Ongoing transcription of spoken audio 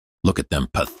Look at them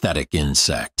pathetic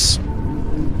insects.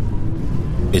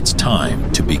 It's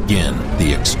time to begin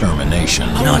the extermination.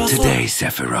 Not today,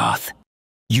 Sephiroth.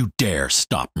 You dare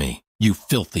stop me, you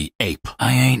filthy ape.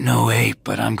 I ain't no ape,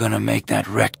 but I'm gonna make that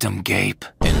rectum gape.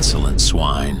 Insolent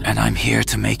swine. And I'm here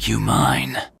to make you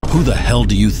mine. Who the hell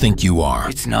do you think you are?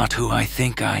 It's not who I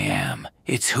think I am.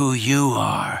 It's who you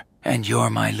are. And you're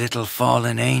my little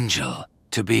fallen angel.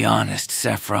 To be honest,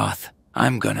 Sephiroth,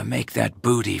 I'm gonna make that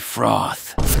booty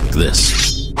froth.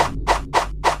 This.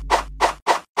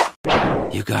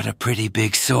 You got a pretty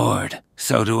big sword.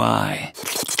 So do I.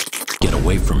 Get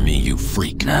away from me, you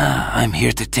freak. Nah, I'm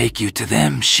here to take you to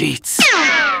them sheets.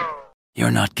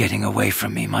 You're not getting away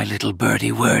from me, my little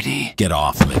birdie wordy. Get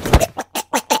off me.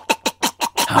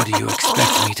 How do you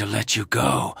expect me to let you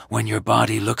go when your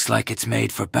body looks like it's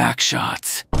made for back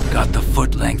shots? Got the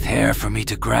foot-length hair for me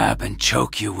to grab and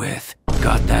choke you with.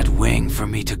 Got that wing for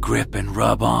me to grip and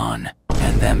rub on.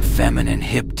 And them feminine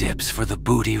hip dips for the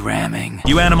booty ramming.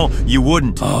 You animal, you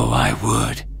wouldn't. Oh, I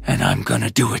would. And I'm gonna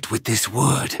do it with this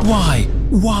wood. Why?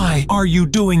 Why are you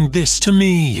doing this to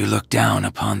me? You look down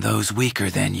upon those weaker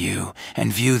than you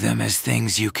and view them as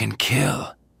things you can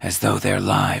kill, as though their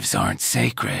lives aren't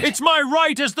sacred. It's my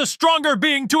right as the stronger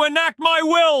being to enact my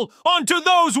will onto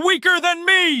those weaker than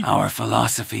me! Our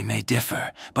philosophy may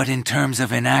differ, but in terms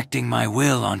of enacting my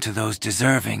will onto those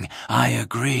deserving, I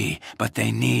agree, but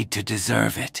they need to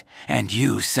deserve it. And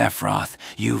you, Sephiroth,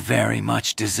 you very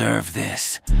much deserve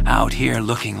this. Out here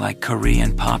looking like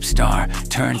Korean pop star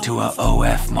turned to a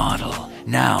OF model.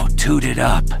 Now toot it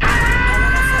up.